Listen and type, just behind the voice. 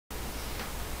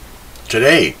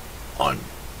Today on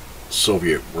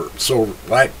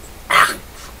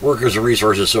Workers and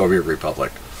Resources Soviet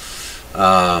Republic.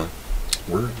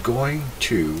 We're going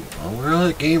to let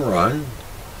the game run.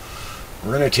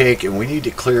 We're going to take, and we need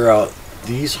to clear out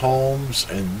these homes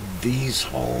and these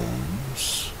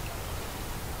homes.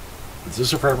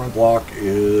 This apartment block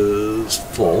is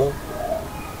full.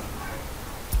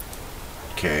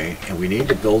 Okay, and we need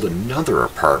to build another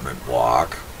apartment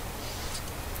block.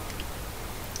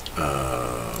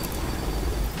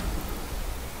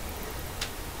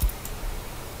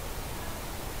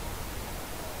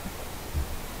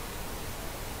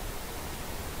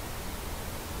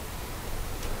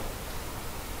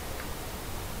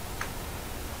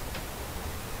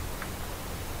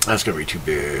 That's going to be too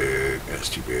big. That's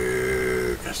too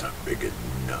big. That's not big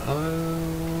enough.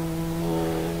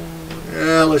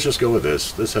 Yeah, let's just go with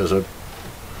this. This has a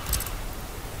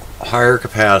higher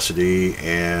capacity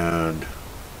and...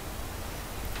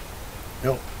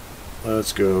 Nope.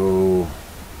 Let's go...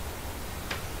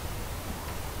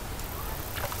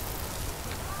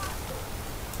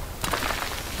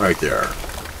 right there.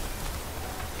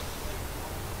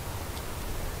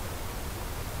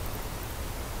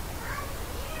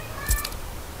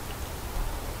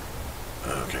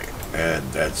 Okay, and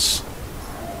that's...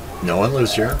 no one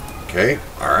lives here. Okay,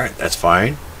 alright, that's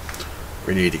fine.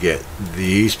 We need to get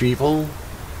these people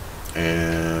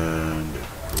and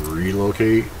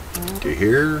relocate to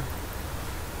here,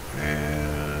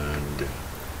 and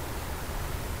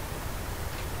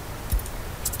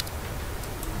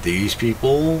these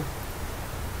people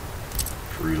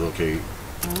relocate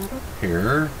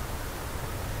here,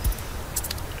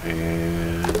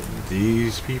 and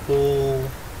these people,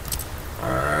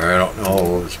 I don't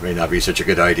know, this may not be such a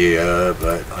good idea,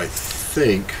 but I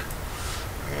think,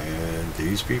 and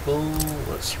these people,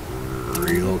 let's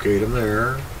relocate them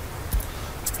there,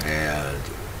 and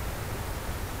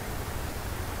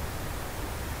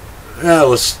yeah,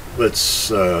 let's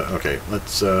okay,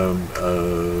 let's the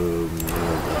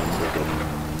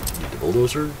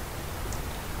bulldozer.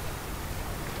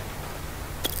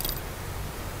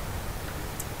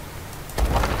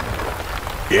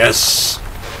 Yes.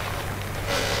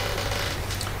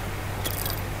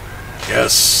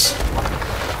 Yes.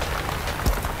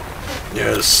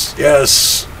 Yes.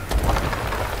 Yes.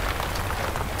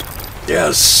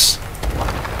 Yes.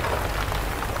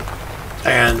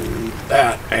 And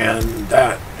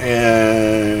that,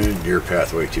 and your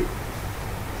pathway too.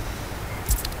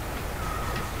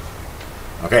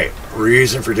 Okay,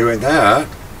 reason for doing that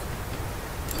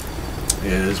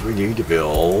is we need to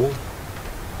build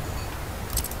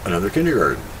another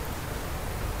kindergarten.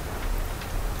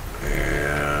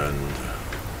 And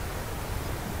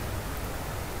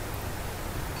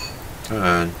come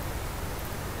on.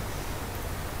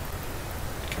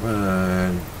 Come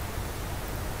on.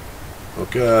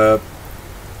 Hook up.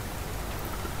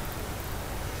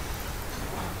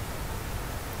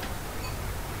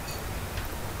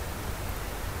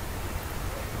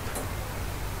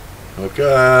 Hook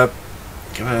up.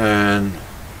 Come on.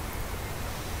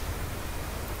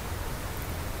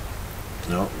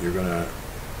 No, you're gonna...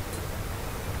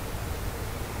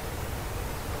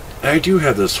 I do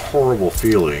have this horrible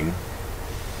feeling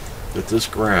that this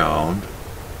ground...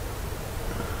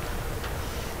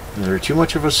 Is there too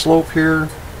much of a slope here?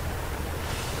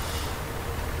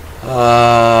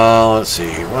 Let's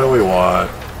see. What do we want?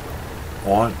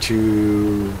 Want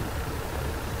to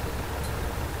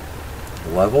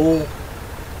level?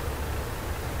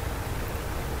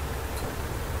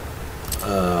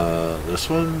 This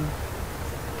one?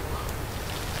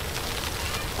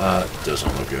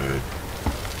 Doesn't look good.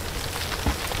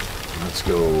 Let's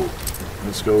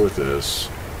go with this.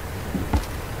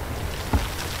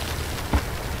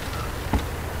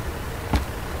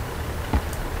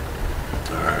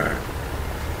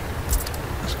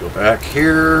 Go back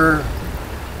here.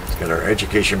 Let's get our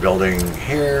education building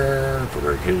here. Put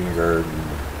our kindergarten.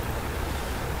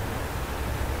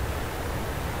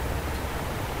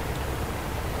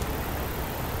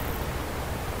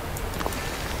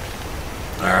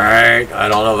 Alright, I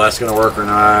don't know if that's going to work or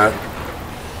not.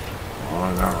 Oh,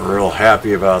 I'm not real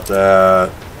happy about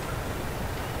that.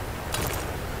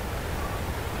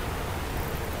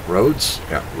 Roads?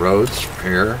 Yeah, roads from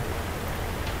here.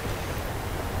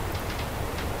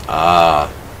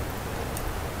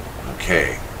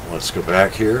 Okay, let's go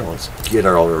back here. Let's get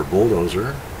our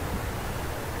bulldozer.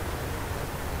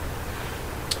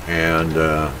 And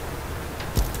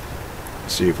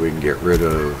see if we can get rid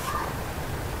of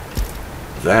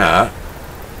that.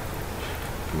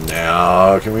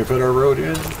 Now, can we put our road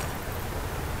in?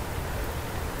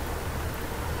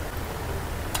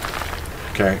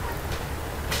 Okay.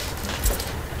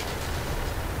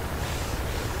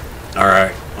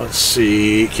 Alright, let's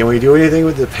see. Can we do anything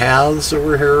with the paths that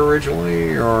were here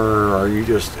originally, or are you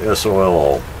just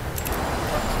SOL?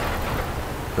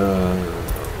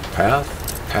 Path?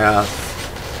 Path?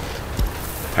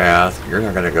 Path. You're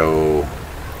not gonna go...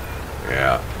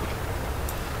 Yeah.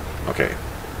 Okay.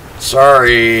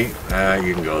 Sorry.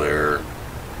 You can go there.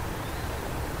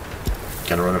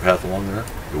 Can I run a path along there?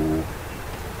 Ooh.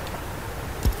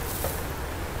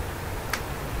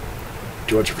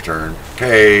 Too much of a turn.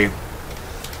 Okay.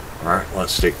 Alright,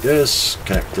 let's take this.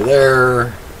 Connect to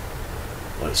there.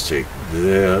 Let's take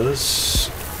this.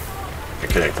 And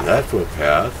connect to that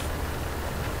footpath.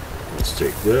 Let's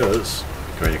take this.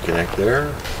 Can we connect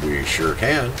there? We sure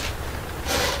can.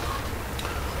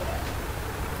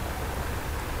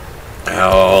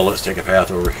 Now, let's take a path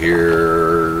over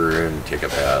here and take a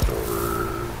path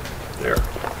over there.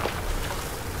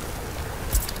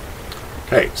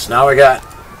 Okay, so now we got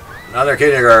another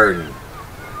kindergarten.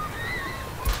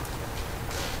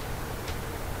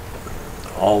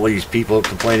 All these people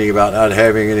complaining about not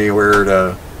having anywhere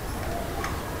to...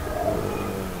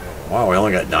 wow, we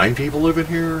only got 9 people living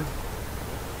here?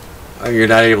 You're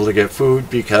not able to get food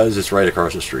because it's right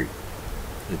across the street.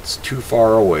 It's too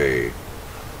far away.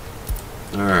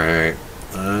 Alright.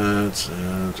 Let's...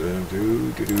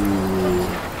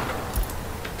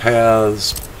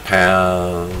 Paths.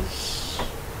 Paths.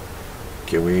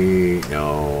 Can we...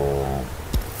 No...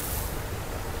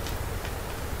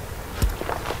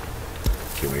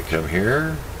 Can we come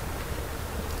here?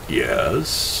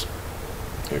 Yes.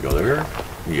 Can we go there?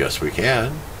 Yes, we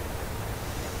can.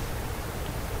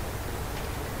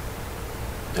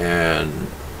 And...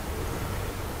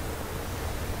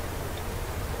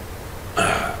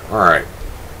 Alright.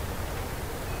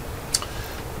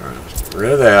 Let's get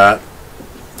rid of that.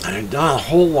 And not a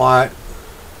whole lot.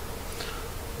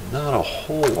 Not a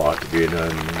whole lot to be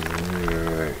done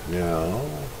right now.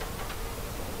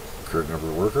 Current number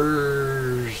of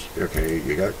workers. Okay,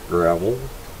 you got gravel.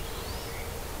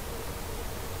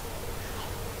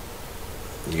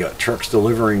 You got trucks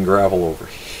delivering gravel over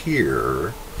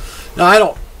here. Now I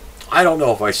don't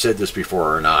know if I said this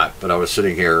before or not, but I was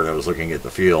sitting here and I was looking at the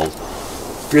field.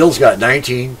 Field's got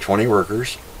 19, 20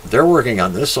 workers. They're working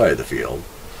on this side of the field,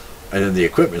 and then the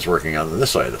equipment's working on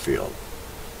this side of the field.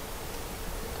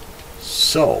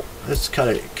 So that's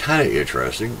kind of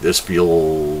interesting. This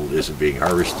field isn't being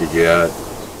harvested yet.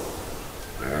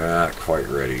 Not quite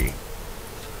ready.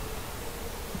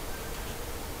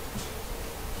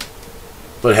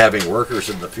 But having workers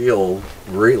in the field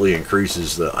greatly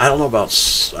increases the... I don't know about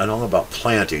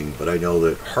planting, but I know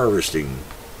that harvesting...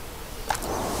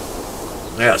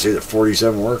 Yeah, see that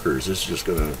 47 workers. It's just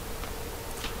going to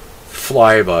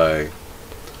fly by.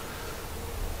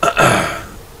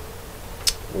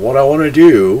 What I want to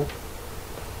do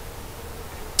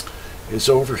is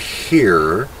over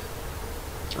here,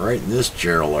 right in this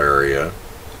general area,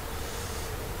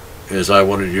 is I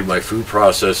want to do my food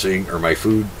processing, or my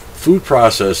food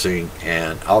processing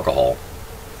and alcohol.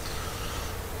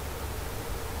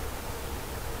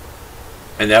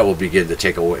 And that will begin to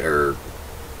take away or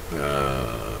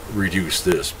reduce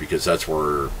this, because that's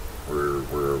where's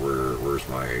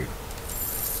my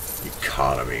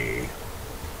economy.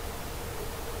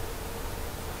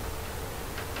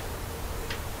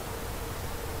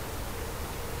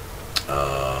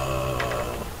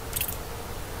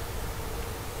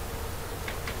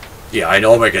 Yeah, I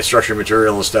know my construction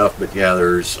material and stuff, but yeah,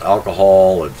 there's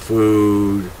alcohol and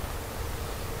food,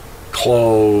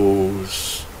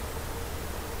 clothes,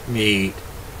 meat,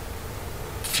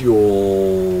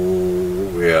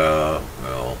 fuel, yeah,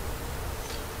 well.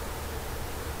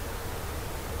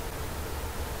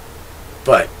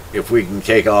 But if we can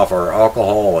take off our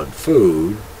alcohol and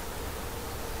food,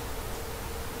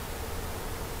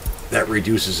 that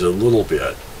reduces it a little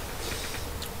bit.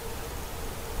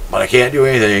 But I can't do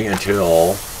anything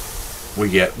until we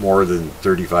get more than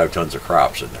 35 tons of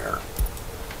crops in there.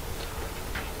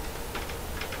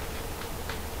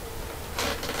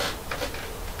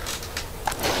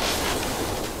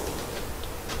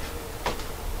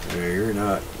 You're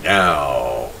not...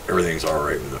 Now, everything's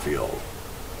alright with the field.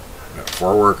 Got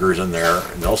 4 workers in there,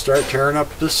 and they'll start tearing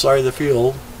up this side of the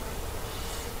field.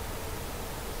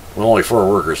 Well, only 4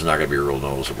 workers is not going to be real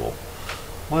noticeable.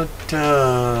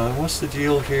 What's the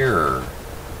deal here?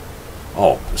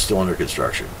 Oh, it's still under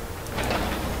construction.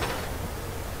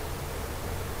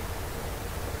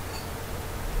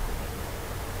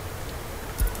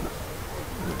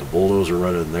 The bulldozer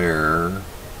running there.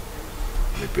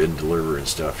 They've been delivering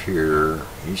stuff here.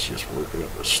 He's just working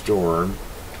up a storm.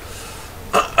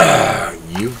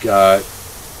 you've got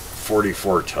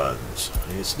 44 tons.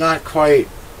 It's not quite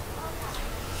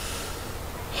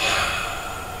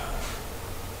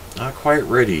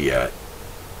ready yet.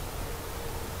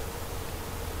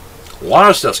 A lot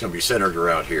of stuff's going to be centered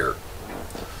around here,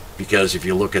 because if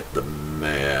you look at the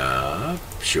map,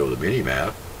 show the mini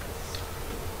map,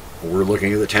 we're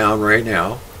looking at the town right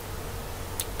now.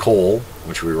 Coal,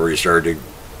 which we've already started.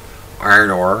 Iron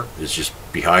ore is just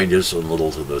behind us, a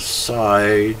little to the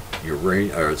side.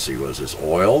 Let's see, was this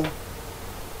oil?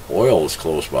 Oil is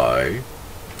close by. In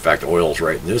fact, oil's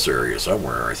right in this area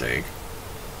somewhere, I think.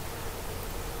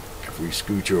 If we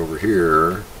scooch over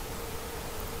here,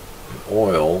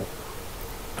 oil,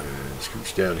 and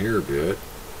scooch down here a bit,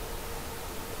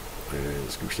 and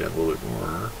scooch down a little bit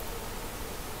more.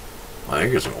 I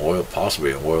think it's an oil,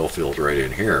 possibly an oil field right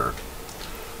in here.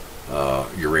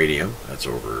 Uranium, that's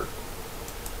over.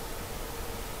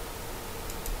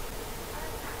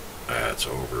 That's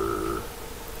over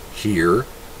here.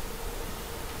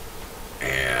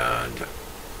 And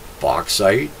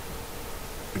bauxite,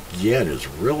 again, is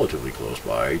relatively close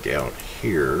by, down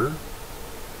here.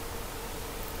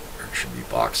 There should be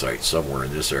bauxite somewhere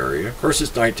in this area. Of course,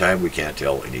 it's nighttime, we can't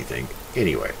tell anything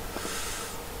anyway.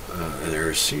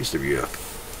 There seems to be a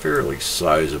fairly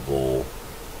sizable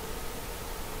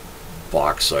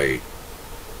bauxite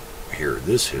here,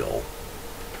 this hill,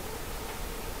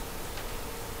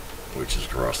 which is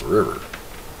across the river.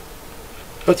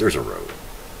 But there's a road.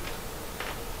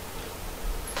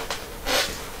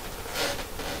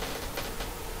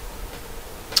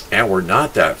 And we're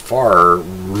not that far,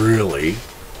 really,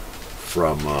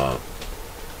 from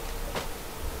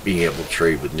being able to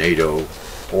trade with NATO,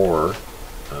 or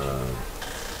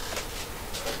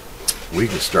we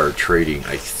can start trading.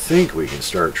 I think we can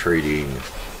start trading.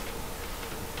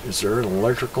 Is there an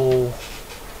electrical?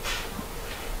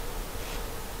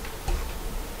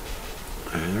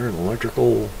 Is there an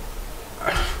electrical?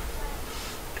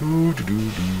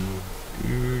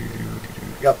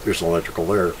 Yep, there's an electrical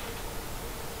there.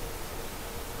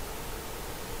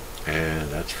 And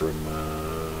that's from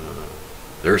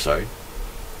their side.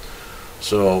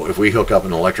 So if we hook up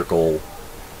an electrical,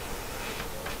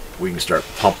 we can start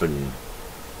pumping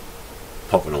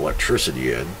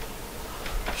electricity in,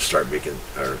 start making,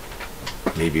 or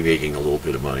maybe making a little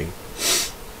bit of money.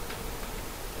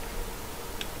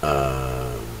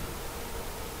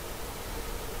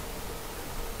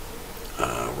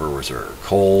 Where was our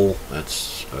coal?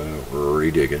 That's we're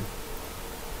already digging.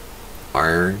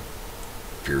 Iron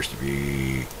appears to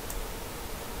be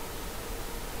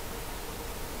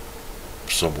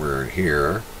somewhere in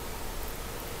here.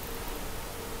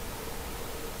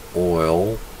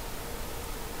 Oil,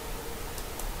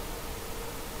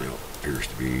 appears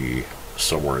to be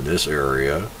somewhere in this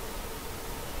area.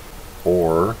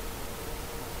 Or,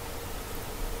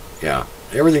 yeah,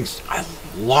 everything's, a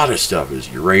lot of stuff is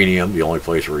uranium. The only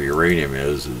place where uranium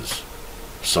is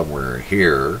somewhere in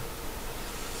here.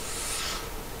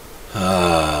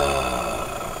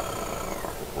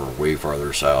 We're way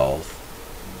farther south.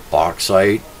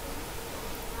 Bauxite,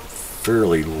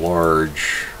 fairly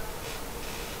large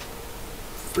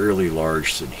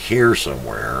in here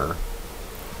somewhere.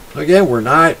 Again, we're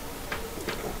not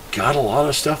got a lot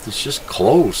of stuff that's just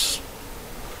close.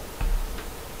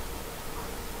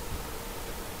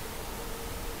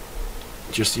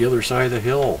 Just the other side of the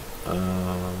hill.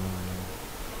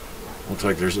 Looks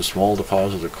like there's a small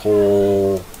deposit of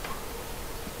coal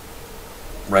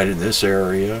right in this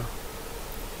area.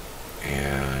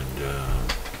 And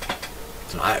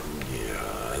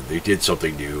yeah, they did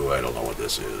something new. I don't know what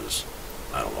this is.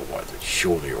 I don't know what.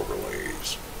 Show the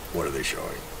overlays. What are they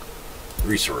showing?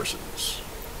 Resources.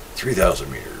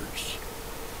 3,000 meters.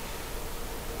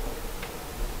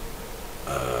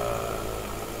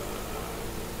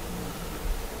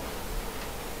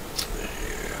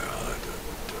 Yeah.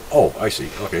 Oh, I see.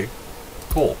 Okay.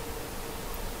 Cool.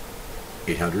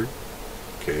 800.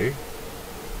 Okay.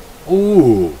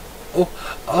 Ooh. Oh.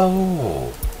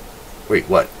 Oh. Wait,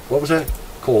 what? What was that?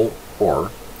 Coal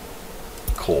or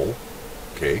coal.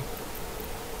 Okay.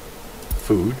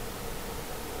 Food.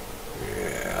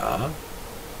 Yeah.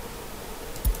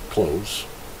 Clothes.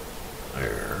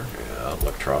 There. Yeah.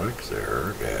 Electronics.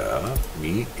 There. Yeah.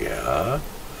 Meat. Yeah.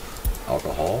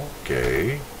 Alcohol.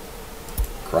 Okay.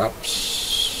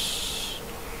 Crops.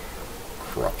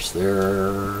 Crops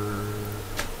there.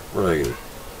 Where are they?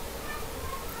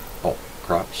 Oh,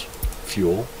 crops.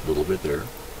 Fuel. A little bit there.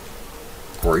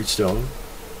 Quarried stone.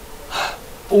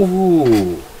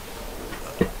 Ooh.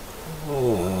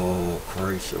 Oh,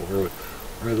 quarried stone. Where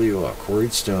are you at?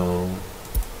 Quarried stone.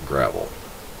 Gravel.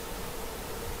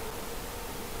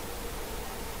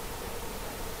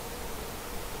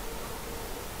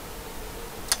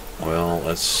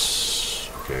 let's...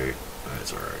 Okay,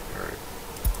 that's alright, alright.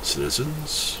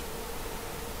 Citizens.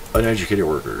 Uneducated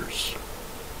workers.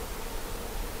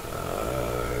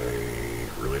 I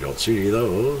really don't see any of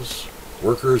those.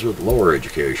 Workers with lower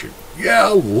education. Yeah,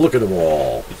 look at them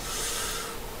all.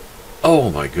 Oh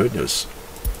my goodness.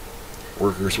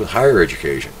 Workers with higher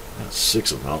education. That's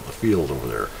 6 of them out in the field over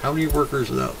there. How many workers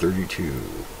are that? 32.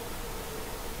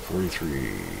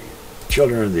 43.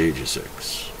 Children under the age of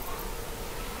 6.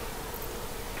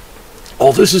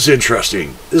 Oh, this is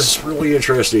interesting. This is really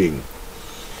interesting.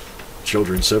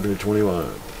 Children 7 to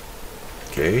 21.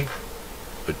 Okay.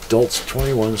 Adults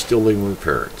 21 still living with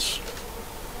parents.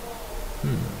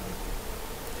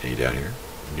 Any down here?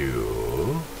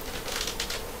 No.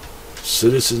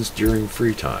 Citizens during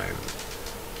free time.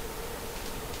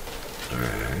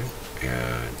 Alright.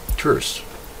 And tourists.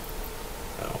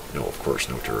 Oh, no, of course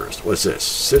no tourists. What's this?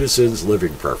 Citizens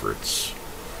living preference.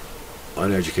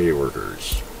 Uneducated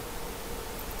workers.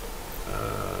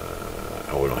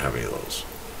 Oh, we don't have any of those.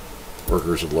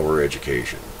 Workers with lower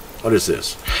education. What is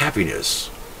this? Happiness.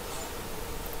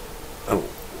 Oh,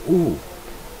 ooh.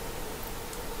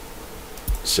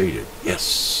 Sated.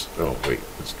 Yes. Oh, wait.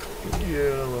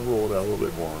 Yeah, I'll roll it out a little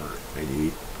bit more.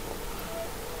 98.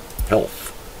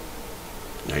 Health.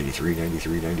 93,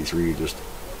 93, 93. Just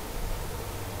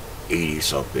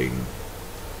 80-something.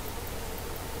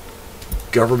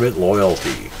 Government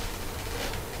loyalty.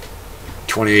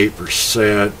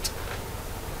 28%.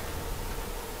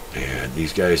 And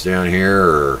these guys down here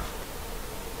are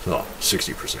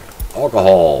 60%.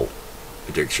 Alcohol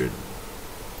addiction.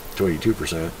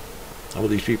 22%. How about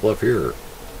these people up here?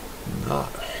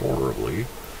 Not horribly.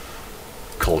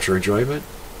 Culture enjoyment?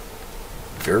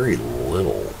 Very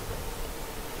little.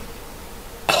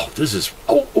 Oh, this is...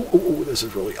 Oh, this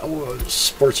is really... Oh,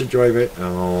 sports enjoyment?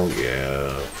 Oh,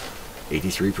 yeah.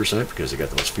 83% because they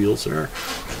got those fields there.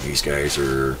 And these guys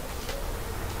are...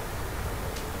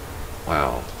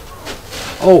 Wow.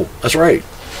 Oh, that's right.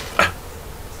 I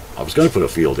was going to put a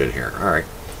field in here. All right.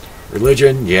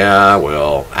 Religion, yeah,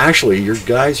 well, actually, your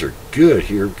guys are good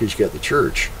here because you got the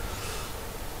church.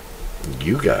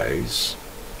 You guys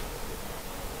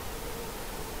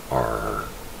are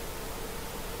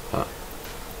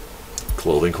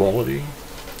clothing quality,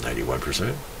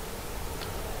 91%.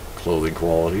 Clothing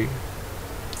quality,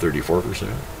 34%.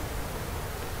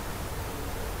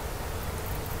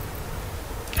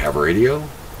 Have a radio?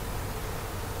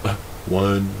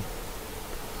 1.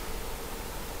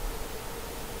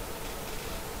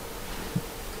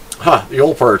 The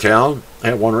old part of town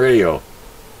had 1 radio.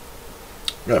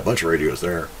 Got a bunch of radios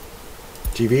there.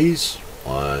 TVs?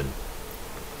 1.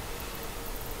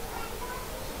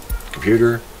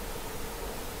 Computer?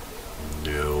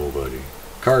 Nobody.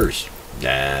 Cars?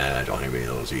 Nah, I don't have any of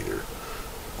those either.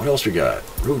 What else we got?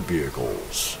 Road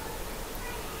vehicles.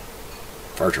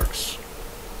 Fire trucks.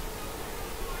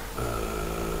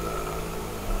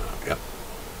 Yep.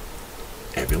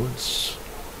 Ambulance?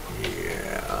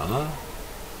 Yeah.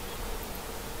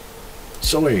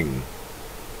 Sowing.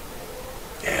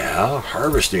 Yeah,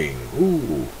 harvesting.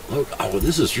 Ooh, look. Oh,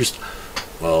 this is just,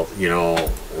 well, you know,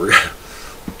 we're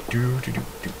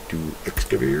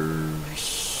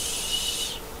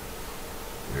excavators.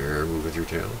 There, moving through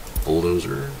town.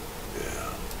 Bulldozer. Yeah.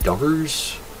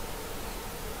 Dumpers.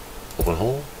 Open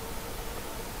hole.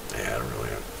 Yeah, I don't really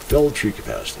have. Filled tree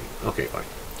capacity. Okay, fine.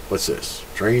 What's this?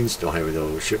 Trains, don't have any of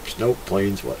those. Ships, nope.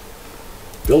 Planes, what?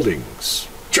 Buildings.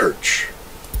 Church.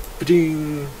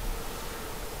 Ba-ding.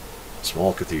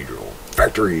 Small cathedral.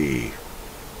 Factory.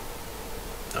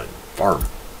 Farm.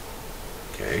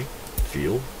 Okay.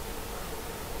 Field.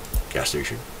 Gas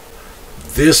station.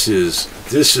 This is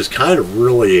kind of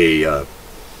really a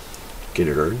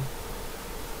kindergarten.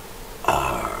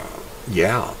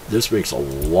 Yeah, this makes a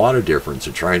lot of difference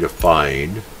in trying to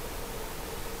find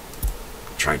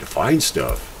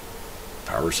stuff.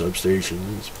 Power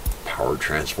substations, power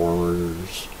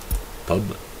transformers,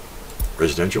 pub,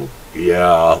 residential,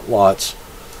 yeah, lots.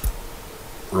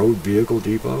 Road vehicle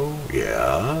depot,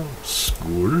 yeah.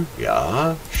 School,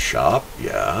 yeah. Shop,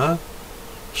 yeah.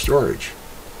 Storage,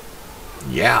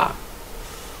 yeah.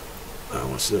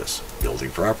 What's this?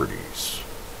 Building properties.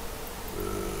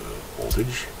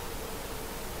 Voltage.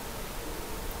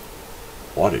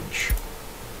 Wattage.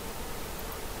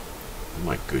 Oh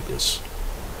my goodness.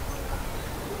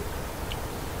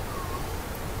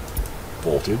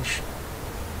 Voltage.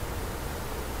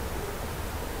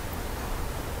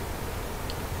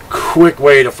 Quick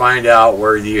way to find out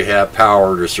whether you have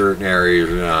power to certain areas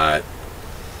or not.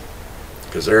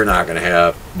 Because they're not going to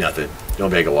have nothing. No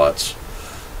megawatts.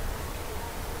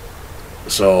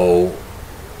 So,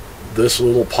 this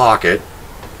little pocket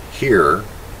here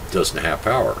doesn't have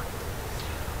power.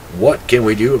 What can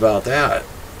we do about that?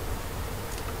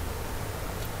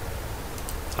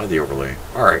 Hide the overlay.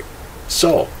 Alright,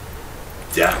 so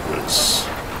that was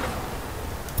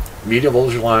medium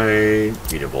voltage line,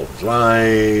 medium voltage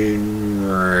line.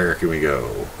 Where can we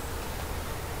go?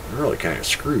 We're really kind of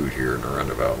screwed here in a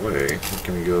roundabout way.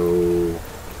 Can we go?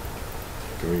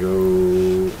 Can we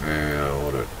go? Man,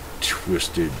 what a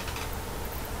twisted,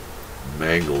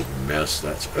 mangled mess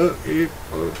that's.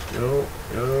 No,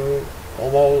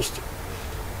 almost.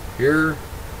 Here.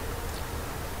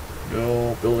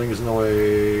 No, building is in the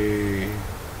way.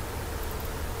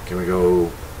 Can we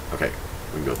go? Okay,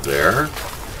 we can go there.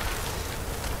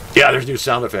 Yeah, there's new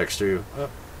sound effects too.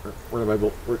 Where am I?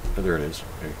 Oh, there it is.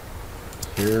 Okay.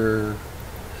 Here.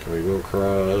 Can we go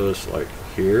across like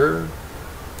here?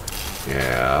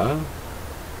 Yeah.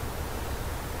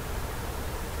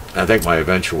 I think my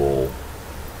eventual...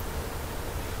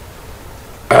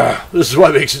 this is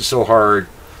what makes it so hard.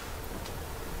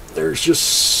 There's just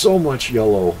so much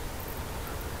yellow.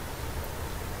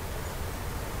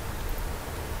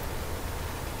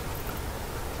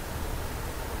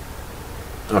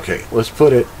 Okay, let's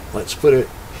put it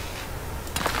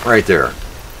right there.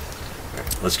 Okay,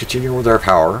 let's continue with our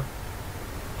power.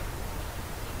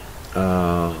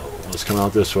 Let's come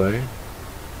out this way.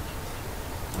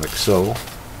 Like so.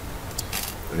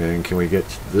 And can we get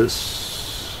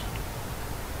this?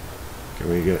 Can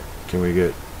we get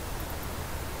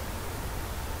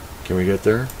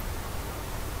there?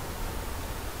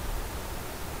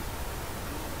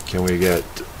 Can we get,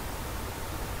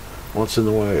 what's in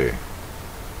the way?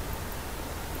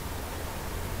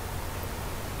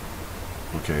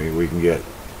 Okay, we can get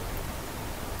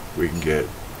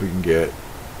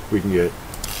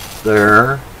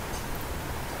there.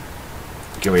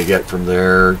 Can we get from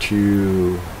there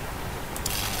to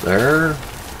there?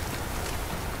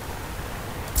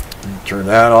 Turn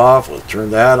that off. Let's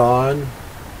turn that on.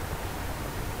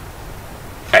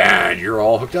 And you're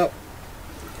all hooked up.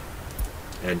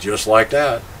 And just like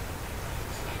that,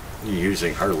 you're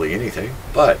using hardly anything.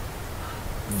 But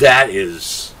that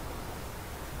is...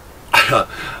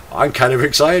 I'm kind of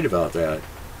excited about that.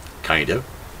 Kind of.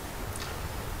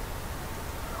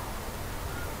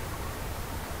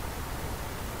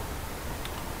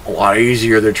 A lot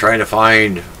easier than trying to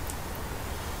find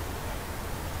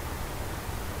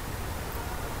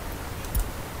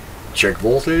check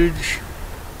voltage.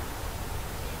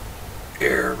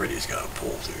 Everybody's got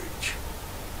voltage.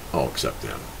 Oh, except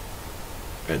them.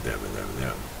 And them and them and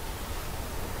them.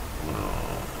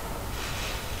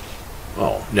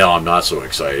 Oh, now I'm not so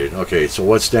excited. Okay, so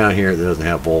what's down here that doesn't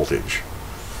have voltage?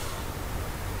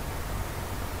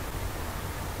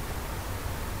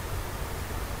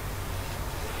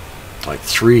 Like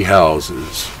 3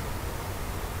 houses.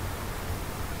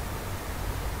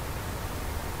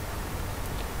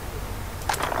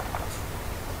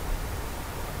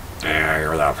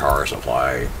 You're without power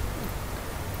supply.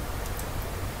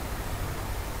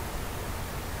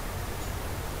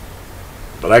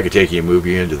 But I could take you and move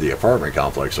you into the apartment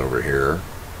complex over here.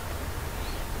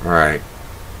 Alright.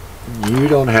 You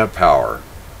don't have power.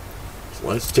 So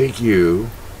let's take you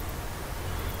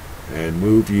and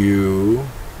move you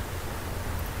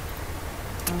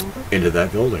into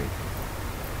that building.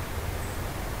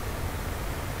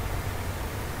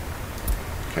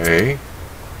 Okay.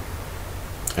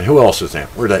 And who else is that?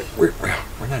 Where'd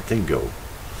that thing go?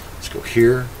 Let's go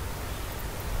here.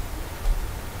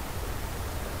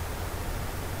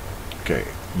 Okay,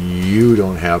 you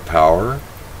don't have power.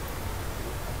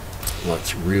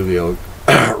 Let's really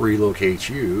relocate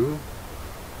you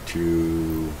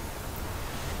to...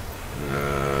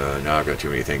 now I've got too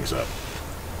many things up.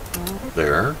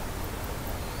 There.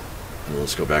 And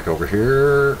let's go back over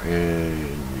here,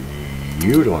 and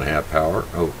you don't have power.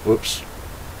 Oh, whoops.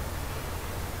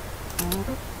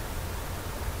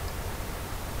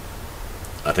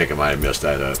 I think I might have messed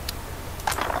that up.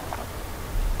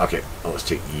 Okay, well, let's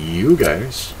take you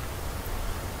guys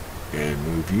and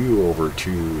move you over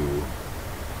to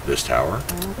this tower.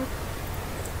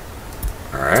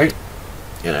 Alright.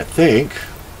 And I think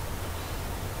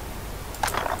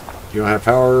you don't have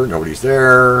power, nobody's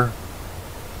there.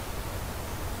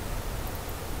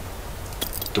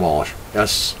 Demolish.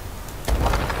 Yes.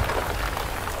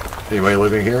 Anybody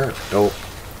living here? Nope.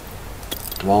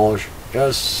 Demolish.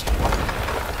 Yes.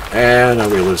 And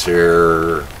nobody lives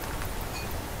here.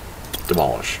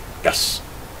 Demolish. Yes.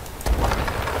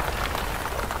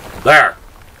 There.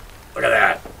 Look at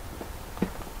that.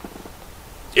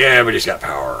 Yeah, everybody's got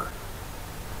power.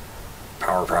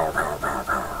 Power, power, power, power,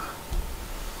 power.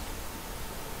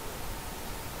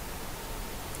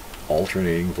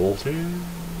 alternating voltage.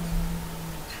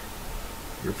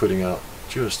 You're putting out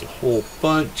just a whole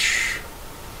bunch.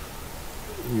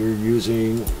 You're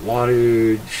using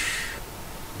wattage.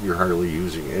 You're hardly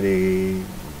using any.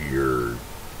 You're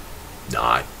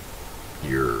not.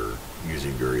 You're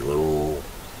using very little.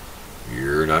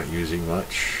 You're not using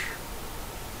much.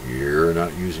 You're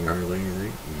not using hardly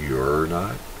anything. You're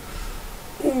not.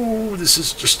 Oh, this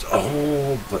is just,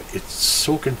 oh, but it's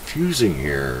so confusing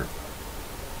here.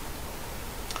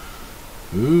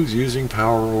 Who's using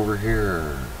power over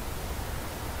here?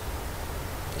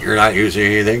 You're not using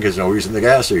anything because nobody's in the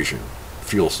gas station,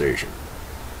 fuel station.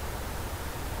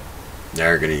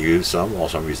 They're going to use some while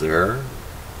somebody's there.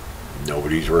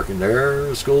 Nobody's working there.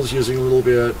 The school's using a little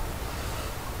bit.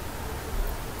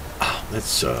 Oh,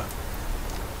 that's, ooh.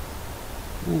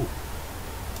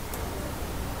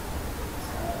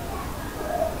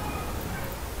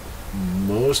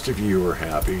 Most of you are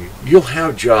happy. You'll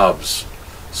have jobs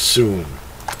soon.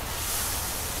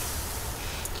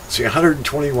 See,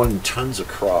 121 tons of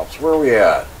crops. Where are we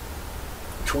at?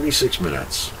 26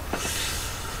 minutes.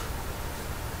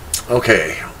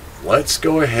 Okay, let's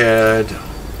go ahead.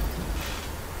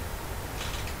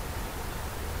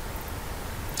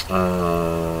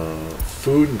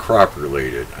 Food and crop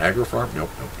related. Agri-farm? Nope.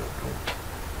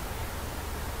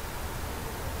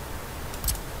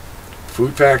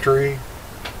 Food factory.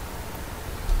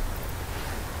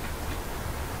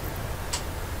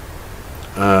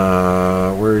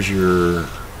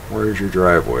 Where's your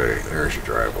driveway? There's your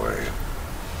driveway.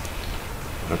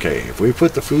 Okay, if we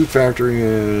put the food factory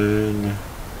in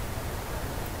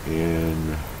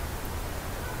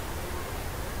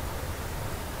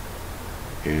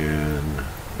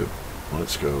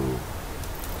let's go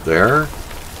there.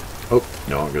 Oh,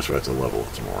 no, I guess we have to level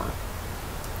it some more.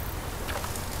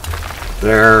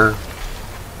 There,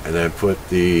 and then put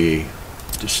the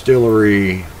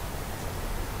distillery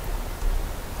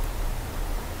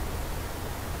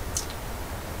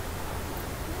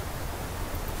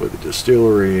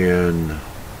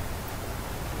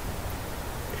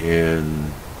in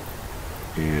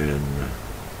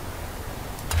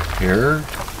here.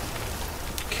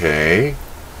 Okay.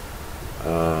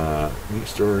 Meat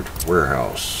storage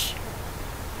warehouse.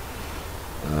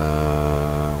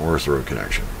 Where's the road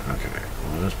connection? Okay.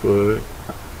 Well, let's put.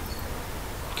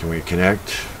 Can we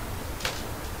connect?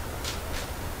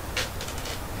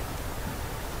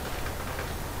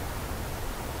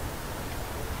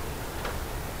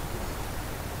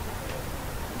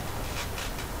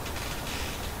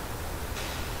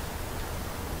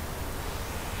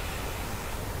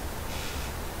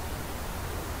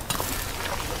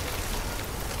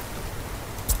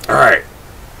 All right.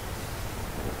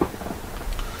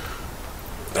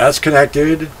 That's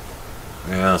connected.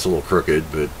 Yeah, it's a little crooked,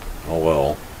 but oh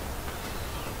well.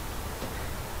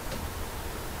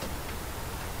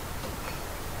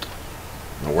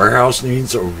 The warehouse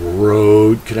needs a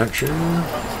road connection.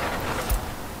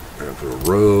 We're going to put a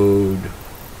road.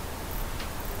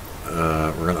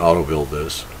 We're going to auto build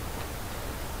this.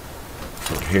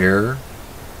 From here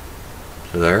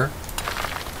to there.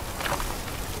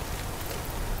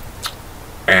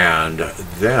 And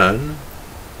then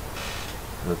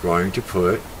we're going to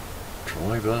put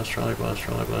trolley bus.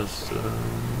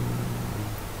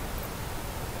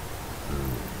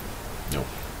 Nope.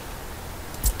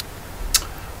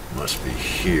 Must be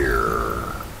here.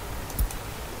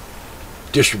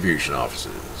 Distribution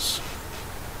offices.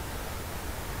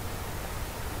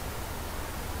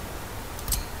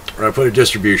 We're going to put a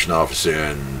distribution office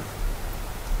in.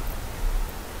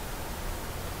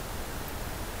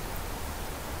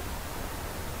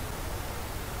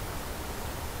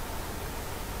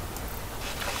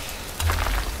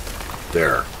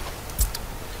 There.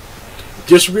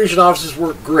 Distribution offices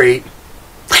work great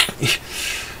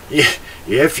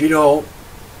if you don't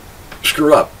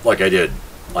screw up like I did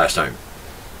last time.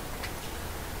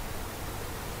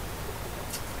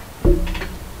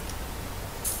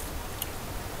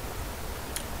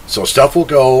 So stuff will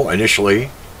go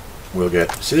initially. We'll get.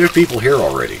 See, there's people here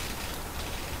already.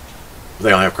 They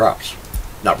don't have crops.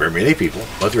 Not very many people,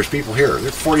 but there's people here.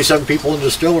 There's 47 people in the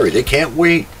distillery. They can't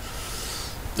wait.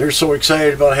 They're so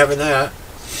excited about having that.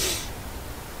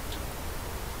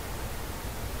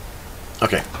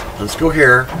 Okay, let's go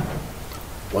here.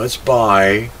 Let's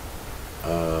buy.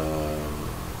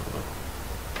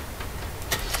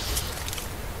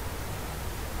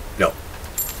 No.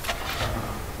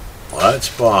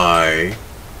 Let's buy.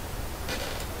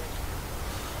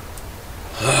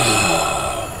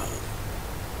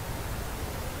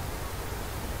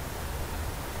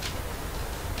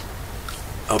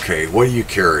 Okay, what do you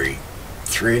carry?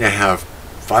 3.5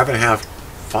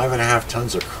 5.5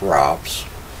 tons of crops.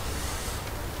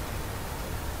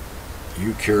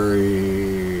 You carry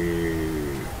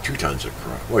 2 tons of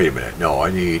crop. Wait a minute. No, I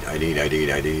need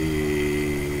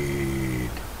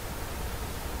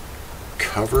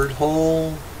covered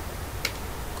hull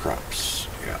crops.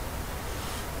 Yeah.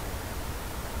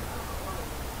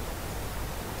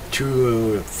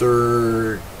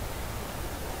 2/3,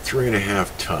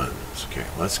 3.5 tons. Okay,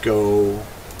 let's go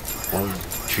 1,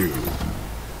 2.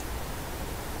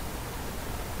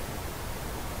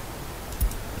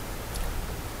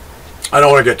 I don't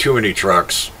want to get too many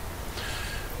trucks.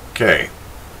 Okay.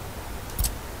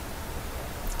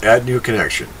 Add new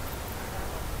connection.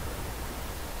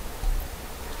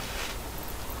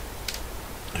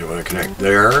 You want to connect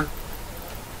there.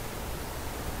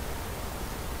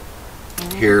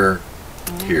 Here.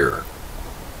 Here.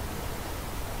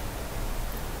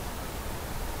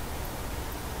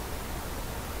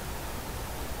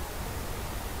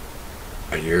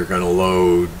 And you're going to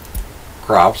load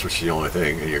crops, which is the only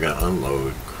thing, and you're going to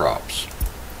unload crops.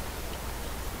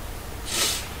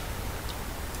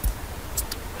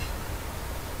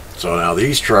 So now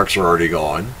these trucks are already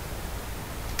gone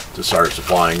to start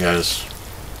supplying us.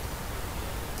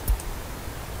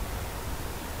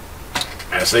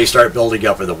 As they start building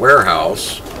up in the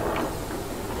warehouse,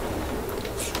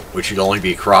 which should only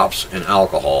be crops and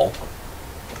alcohol.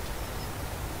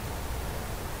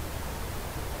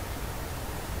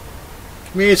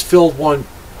 I mean, it's filled one.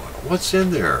 What's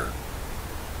in there?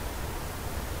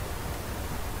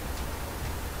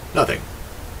 Nothing.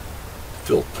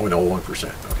 Filled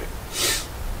 0.01%. Okay.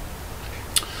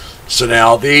 So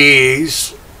now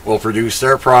these will produce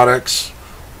their products.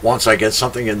 Once I get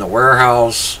something in the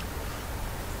warehouse,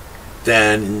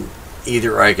 then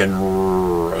either I can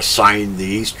assign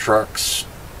these trucks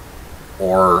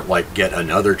or like get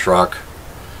another truck.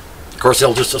 Of course,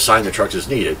 they'll just assign the trucks as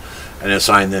needed and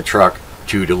assign the truck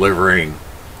to delivering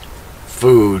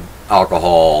food,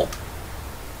 alcohol,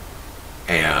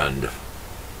 and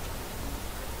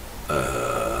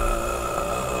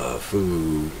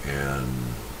food and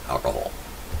alcohol.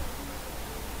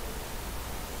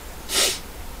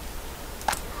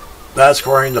 That's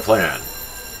according to plan.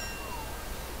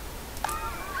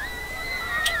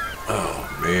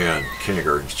 Oh man,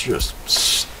 kindergarten's just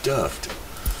stuffed.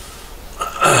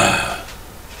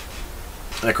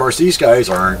 And of course these guys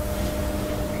aren't.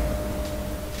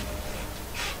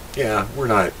 Yeah, we're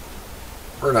not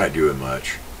doing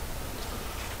much.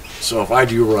 So if I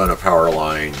do run a power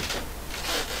line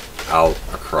out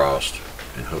across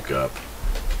and hook up,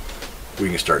 we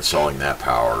can start selling that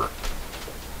power.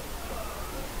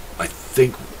 I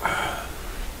think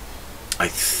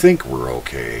we're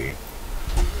okay.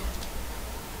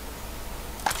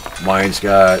 Mine's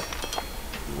got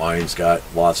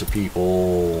lots of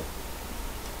people.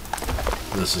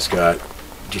 This has got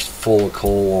just full of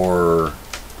coal ore.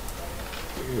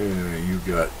 Yeah, you've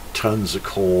got tons of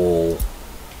coal.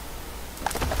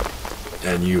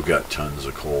 And you've got tons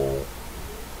of coal.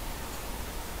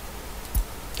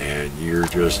 And you're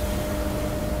just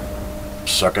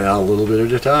sucking out a little bit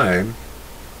at a time.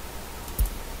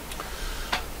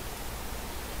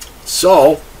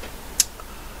 So,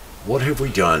 what have we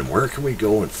done? Where can we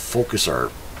go and focus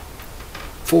our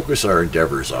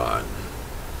endeavors on?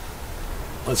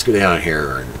 Let's go down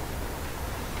here and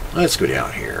let's go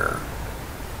down here.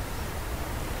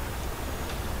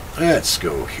 Let's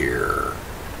go here.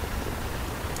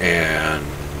 And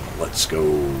let's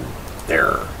go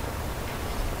there.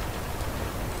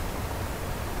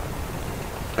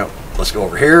 Oh, let's go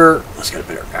over here. Let's get a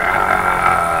better.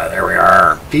 Ah, there we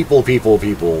are. People.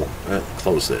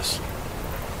 Close this.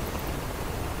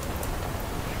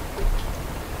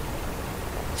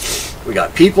 We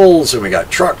got peoples, and we got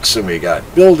trucks, and we got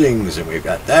buildings, and we've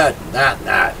got that, and that, and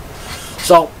that.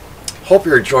 So, hope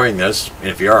you're enjoying this. And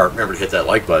if you are, remember to hit that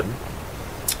like button.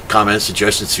 Comments,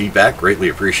 suggestions, feedback, greatly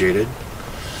appreciated.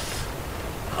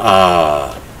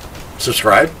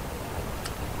 Subscribe.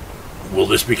 Will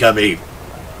this become a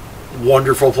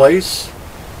wonderful place?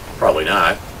 Probably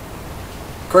not.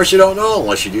 Of course, you don't know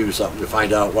unless you do something to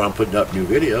find out when I'm putting up new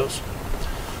videos.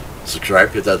 Subscribe,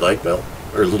 hit that like bell,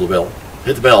 or little bell.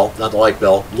 Hit the bell, not the like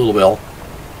bell, little bell.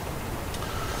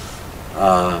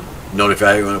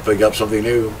 Notify you when I pick up something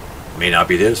new. May not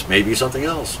be this, may be something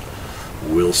else.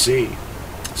 We'll see.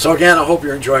 So again, I hope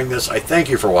you're enjoying this. I thank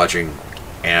you for watching,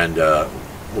 and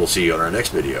we'll see you on our next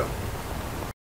video.